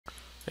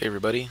Hey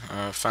everybody,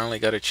 finally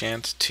got a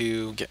chance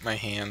to get my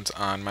hands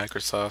on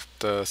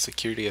Microsoft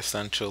Security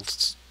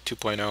Essentials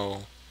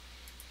 2.0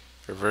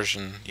 or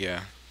version,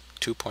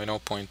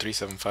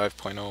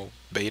 2.0.375.0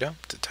 beta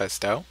to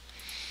test out.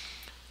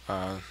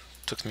 Uh,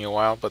 Took me a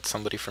while, but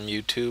somebody from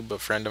YouTube, a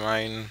friend of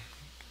mine,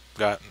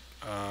 got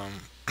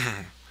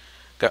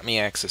got me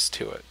access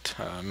to it,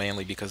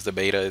 mainly because the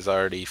beta is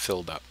already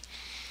filled up.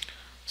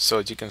 So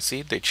as you can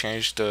see, they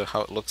changed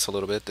how it looks a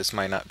little bit. This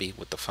might not be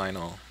what the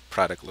final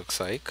product looks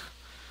like.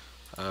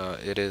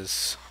 It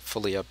is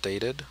fully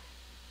updated.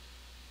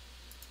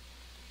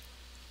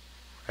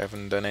 I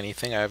haven't done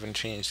anything. I haven't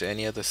changed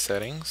any of the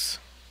settings.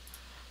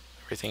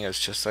 Everything is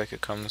just like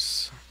it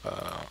comes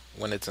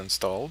when it's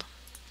installed.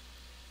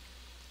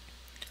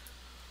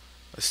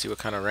 Let's see what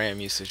kind of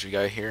RAM usage we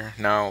got here.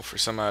 Now, for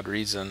some odd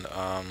reason,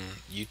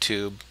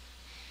 YouTube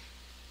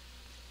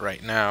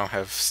right now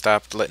have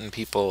stopped letting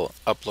people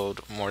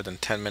upload more than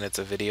 10 minutes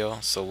of video,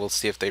 so we'll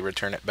see if they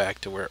return it back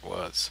to where it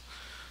was.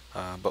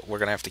 But we're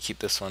gonna have to keep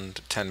this one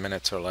to 10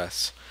 minutes or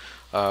less.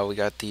 We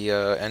got the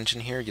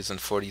engine here using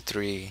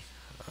 43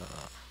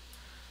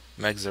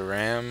 megs of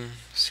RAM.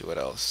 Let's see what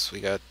else. We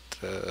got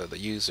the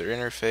user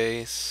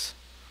interface,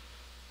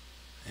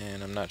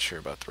 and I'm not sure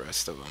about the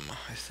rest of them.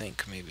 I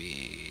think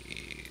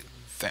maybe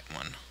that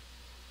one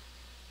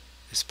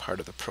is part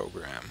of the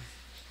program.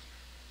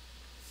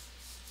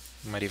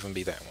 Might even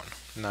be that one.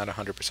 Not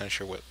 100%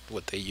 sure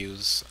what they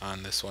use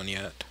on this one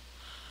yet.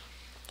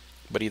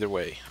 But either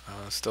way,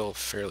 still a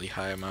fairly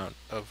high amount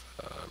of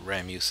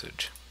RAM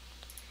usage.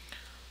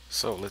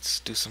 So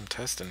let's do some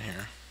testing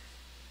here.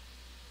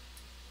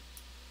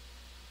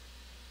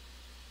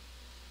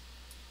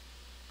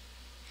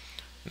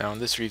 Now in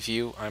this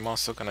review, I'm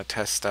also going to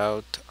test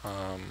out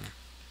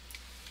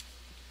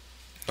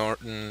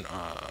Norton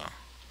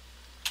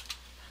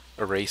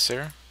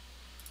Eraser,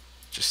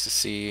 just to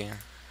see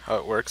how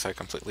it works. I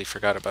completely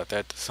forgot about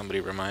that.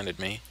 Somebody reminded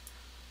me.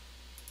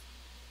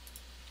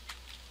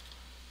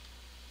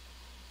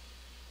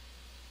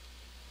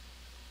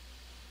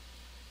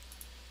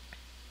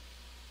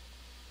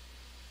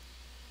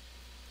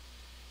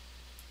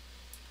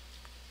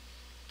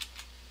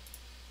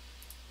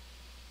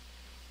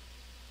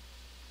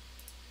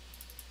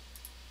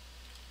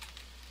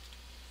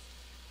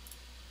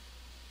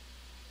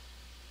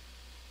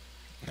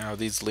 Now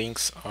these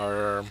links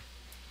are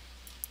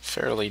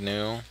fairly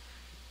new.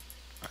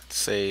 I'd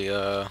say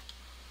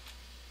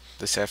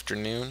this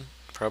afternoon,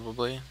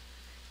 probably.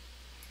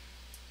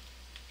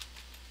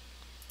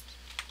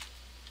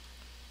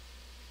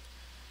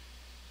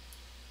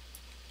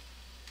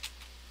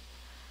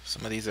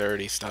 Some of these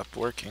already stopped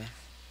working.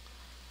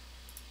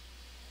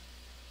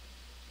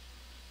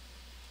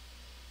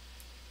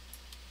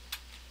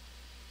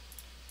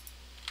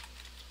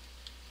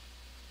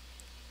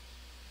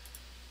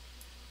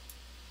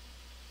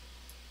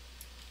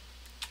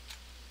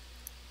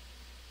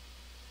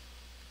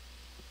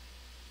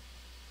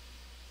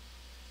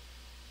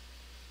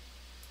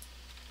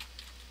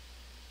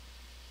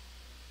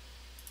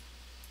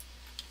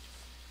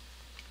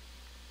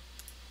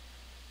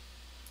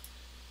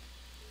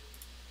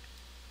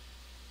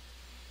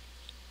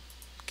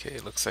 Okay,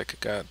 looks like I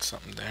got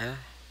something there.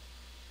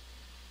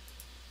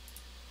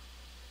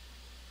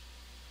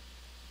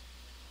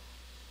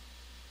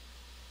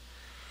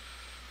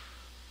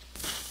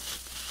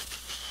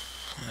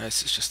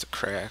 This is just a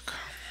crack.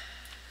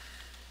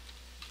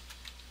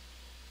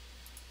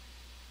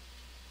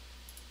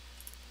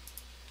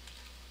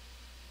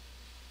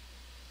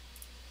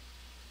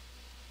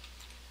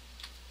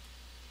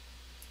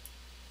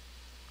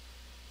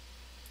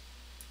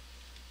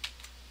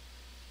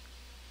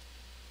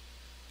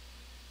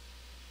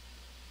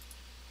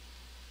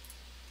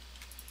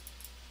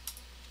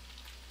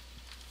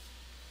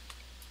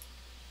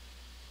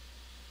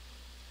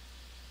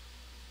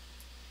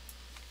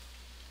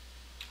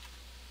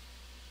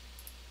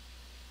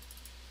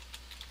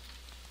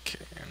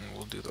 Okay, and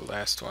we'll do the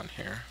last one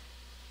here.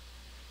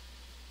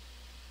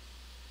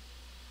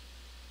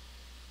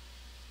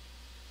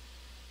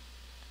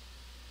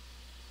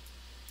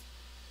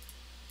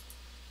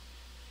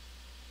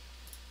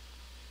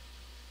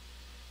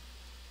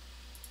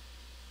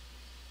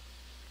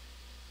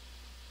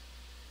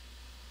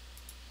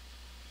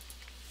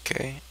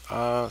 Okay,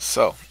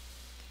 so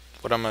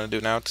what I'm going to do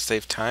now to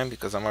save time,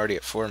 because I'm already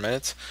at 4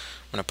 minutes,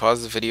 I'm going to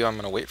pause the video. I'm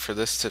going to wait for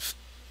this to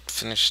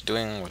finish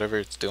doing whatever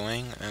it's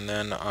doing, and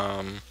then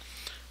I'm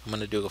going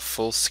to do a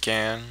full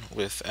scan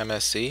with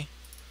MSE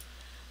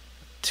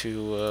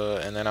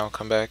and then I'll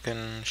come back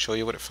and show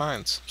you what it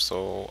finds.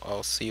 So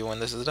I'll see you when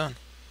this is done.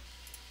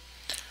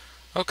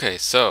 Okay,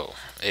 so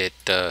it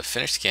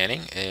finished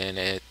scanning and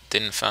it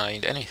didn't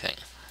find anything.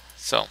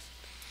 So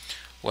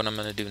what I'm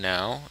going to do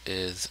now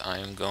is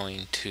I'm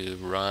going to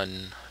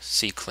run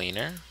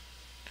CCleaner,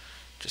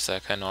 just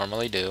like I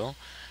normally do,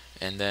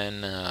 and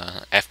then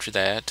after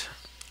that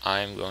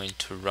I'm going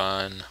to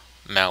run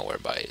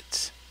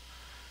Malwarebytes.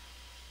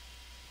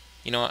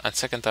 You know what, on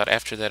second thought,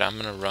 after that I'm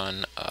going to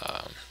run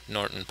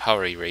Norton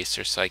Power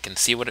Eraser so I can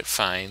see what it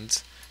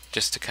finds,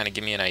 just to kind of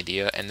give me an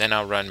idea, and then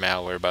I'll run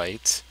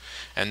Malwarebytes,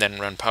 and then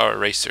run Power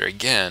Eraser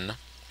again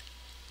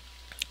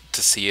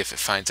to see if it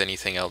finds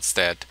anything else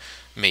that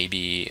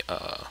maybe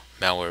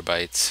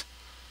Malwarebytes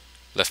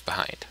left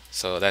behind.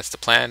 So that's the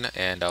plan,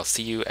 and I'll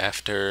see you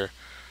after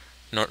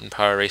Norton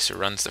Power Eraser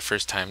runs the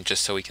first time,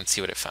 just so we can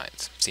see what it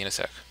finds. See you in a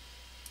sec.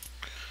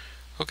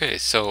 Okay,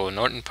 so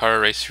Norton Power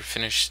Eraser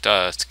finished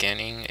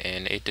scanning,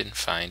 and it didn't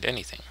find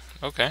anything.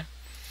 Okay,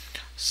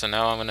 so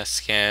now I'm going to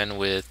scan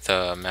with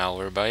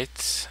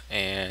Malwarebytes,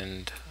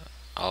 and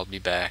I'll be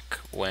back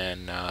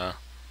when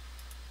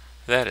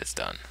that is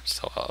done.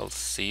 So I'll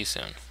see you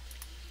soon.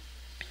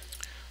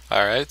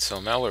 Alright, so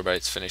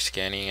Malwarebytes finished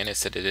scanning, and it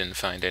said it didn't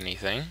find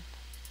anything.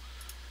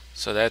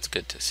 So that's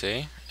good to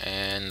see.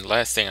 And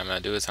last thing I'm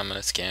going to do is I'm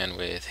going to scan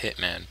with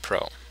Hitman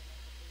Pro.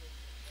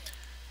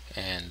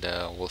 And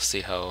we'll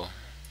see how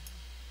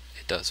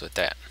it does with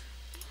that.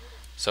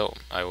 So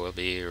I will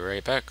be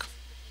right back.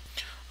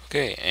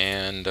 Okay,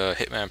 and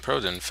Hitman Pro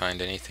didn't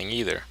find anything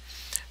either.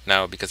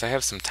 Now, because I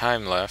have some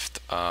time left,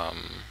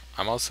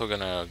 I'm also going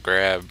to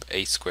grab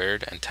A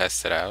squared and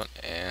test it out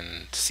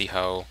and see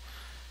how,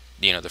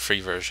 the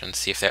free version,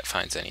 see if that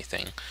finds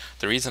anything.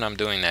 The reason I'm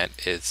doing that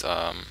is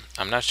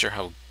I'm not sure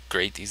how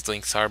great these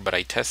links are, but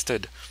I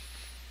tested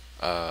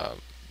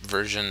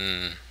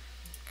version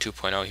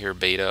 2.0 here,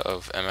 beta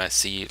of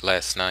MSE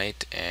last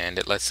night, and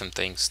it let some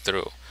things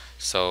through.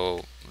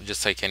 So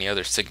just like any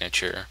other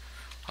signature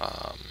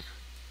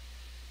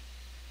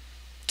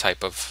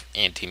type of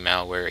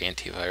anti-malware,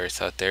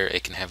 antivirus out there,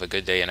 it can have a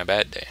good day and a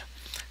bad day.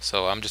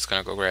 So I'm just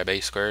going to go grab A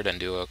squared and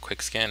do a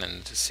quick scan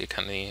and just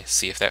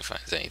see if that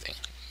finds anything.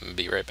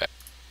 Be right back.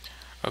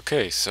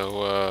 Okay,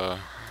 so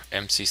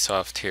MC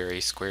Soft here, A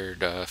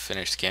squared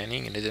finished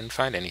scanning, and it didn't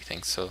find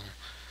anything, so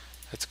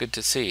that's good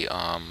to see.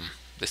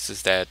 This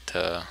is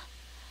that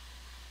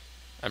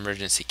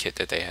emergency kit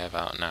that they have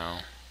out now.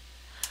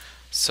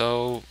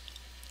 So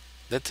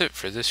that's it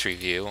for this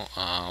review.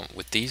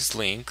 With these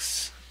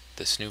links,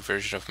 this new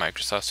version of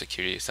Microsoft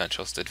Security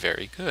Essentials did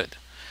very good.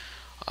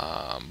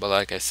 But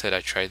like I said,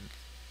 I tried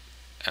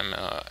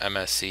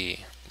MSE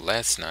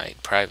last night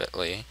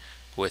privately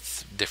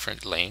with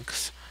different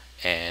links,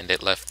 and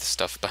it left the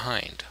stuff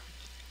behind.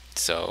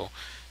 So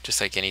just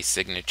like any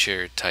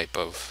signature type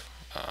of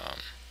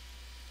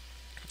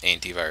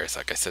antivirus,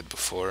 like I said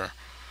before,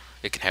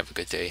 it can have a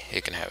good day,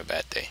 it can have a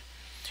bad day.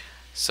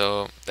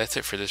 So that's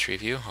it for this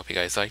review. Hope you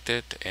guys liked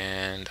it,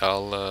 and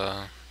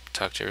I'll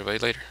talk to everybody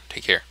later.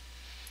 Take care.